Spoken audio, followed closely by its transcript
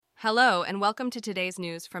Hello, and welcome to today's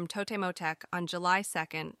news from TotemoTech on July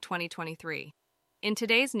 2nd, 2023. In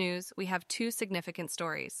today's news, we have two significant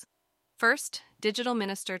stories. First, Digital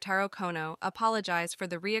Minister Taro Kono apologized for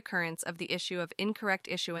the reoccurrence of the issue of incorrect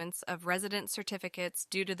issuance of resident certificates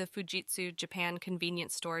due to the Fujitsu Japan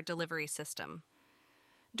convenience store delivery system.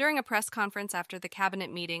 During a press conference after the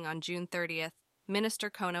cabinet meeting on June 30th,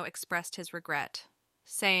 Minister Kono expressed his regret,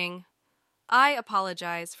 saying, "I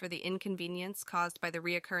apologize for the inconvenience caused by the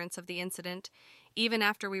reoccurrence of the incident, even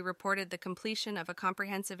after we reported the completion of a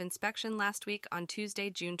comprehensive inspection last week on Tuesday,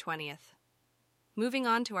 June 20th. Moving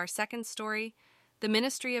on to our second story, the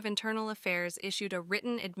Ministry of Internal Affairs issued a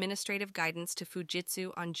written administrative guidance to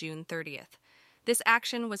Fujitsu on June 30th. This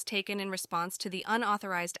action was taken in response to the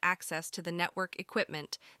unauthorized access to the network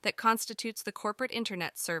equipment that constitutes the corporate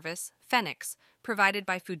internet service, Phoenix, provided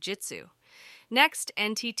by Fujitsu. Next,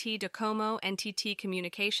 NTT Docomo, NTT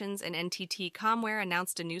Communications, and NTT Comware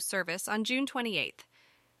announced a new service on June 28th.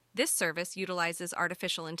 This service utilizes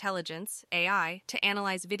artificial intelligence, AI, to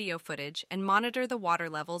analyze video footage and monitor the water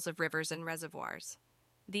levels of rivers and reservoirs.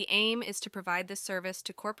 The aim is to provide this service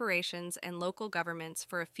to corporations and local governments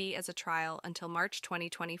for a fee as a trial until March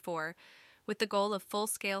 2024, with the goal of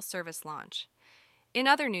full-scale service launch. In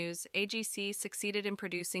other news, AGC succeeded in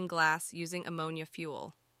producing glass using ammonia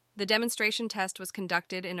fuel. The demonstration test was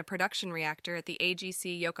conducted in a production reactor at the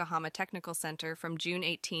AGC Yokohama Technical Center from June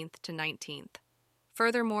 18th to 19th.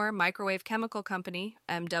 Furthermore, Microwave Chemical Company,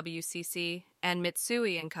 MWCC, and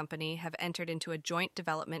Mitsui & Company have entered into a joint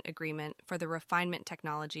development agreement for the refinement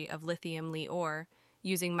technology of lithium Li-ore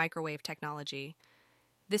using microwave technology.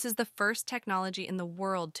 This is the first technology in the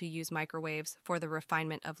world to use microwaves for the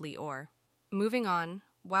refinement of Li-ore. Moving on,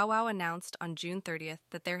 WowWow announced on June 30th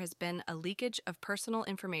that there has been a leakage of personal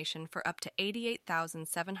information for up to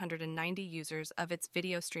 88,790 users of its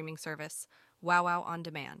video streaming service, WowWow On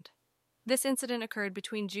Demand. This incident occurred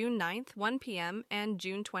between June 9th, 1 p.m., and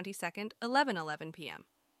June 22nd, 11:11 p.m.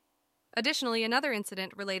 Additionally, another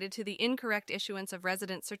incident related to the incorrect issuance of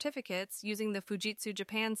resident certificates using the Fujitsu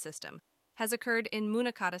Japan system has occurred in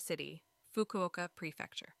Munakata City, Fukuoka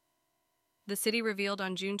Prefecture. The city revealed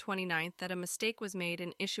on June 29th that a mistake was made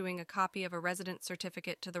in issuing a copy of a resident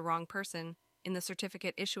certificate to the wrong person in the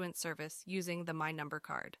certificate issuance service using the My Number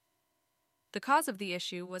card. The cause of the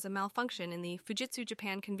issue was a malfunction in the Fujitsu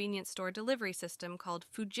Japan convenience store delivery system called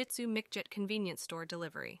Fujitsu Mikjet Convenience Store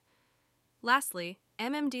Delivery. Lastly,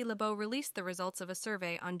 MMD Labo released the results of a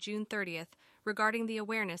survey on June 30th regarding the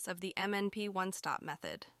awareness of the MNP one-stop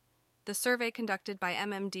method. The survey conducted by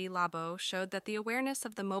MMD Labo showed that the awareness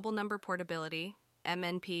of the mobile number portability,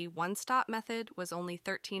 MNP one-stop method, was only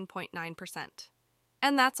 13.9%.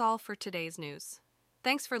 And that's all for today's news.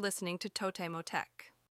 Thanks for listening to TotemoTech.